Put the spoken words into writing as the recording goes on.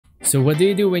So what do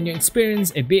you do when you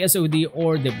experience a BSOD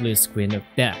or the blue screen of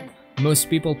death? Most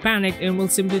people panic and will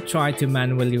simply try to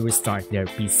manually restart their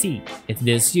PC. If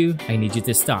this is you, I need you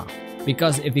to stop.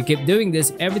 Because if you keep doing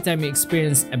this every time you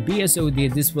experience a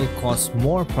BSOD, this will cause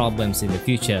more problems in the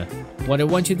future. What I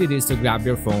want you to do is to grab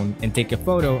your phone and take a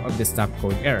photo of the stop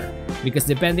code error. Because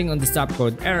depending on the stop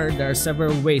code error, there are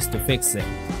several ways to fix it.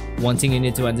 One thing you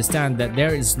need to understand that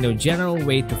there is no general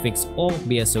way to fix all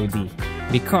BSOD.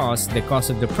 Because the cause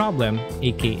of the problem,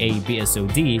 aka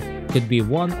BSOD, could be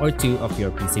one or two of your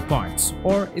PC parts,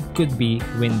 or it could be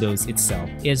Windows itself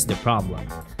is the problem.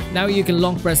 Now you can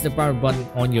long press the power button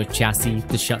on your chassis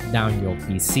to shut down your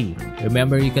PC.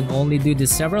 Remember, you can only do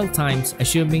this several times,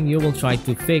 assuming you will try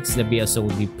to fix the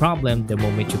BSOD problem the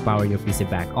moment you power your PC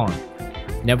back on.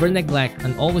 Never neglect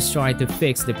and always try to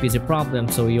fix the PC problem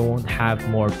so you won't have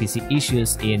more PC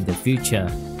issues in the future.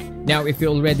 Now, if you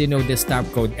already know the stop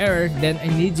code error, then I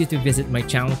need you to visit my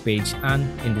channel page and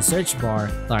in the search bar,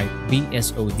 type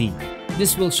BSOD.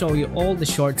 This will show you all the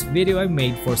short video I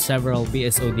made for several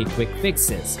BSOD quick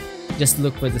fixes. Just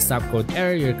look for the stop code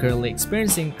error you're currently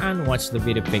experiencing and watch the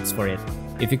video fix for it.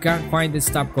 If you can't find the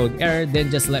stop code error,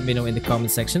 then just let me know in the comment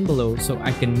section below so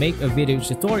I can make a video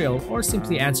tutorial or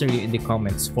simply answer you in the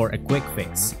comments for a quick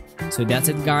fix. So that's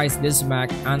it guys, this is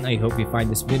Mac and I hope you find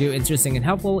this video interesting and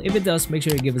helpful. If it does, make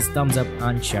sure you give us a thumbs up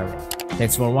and share it.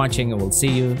 Thanks for watching and we'll see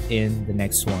you in the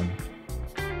next one.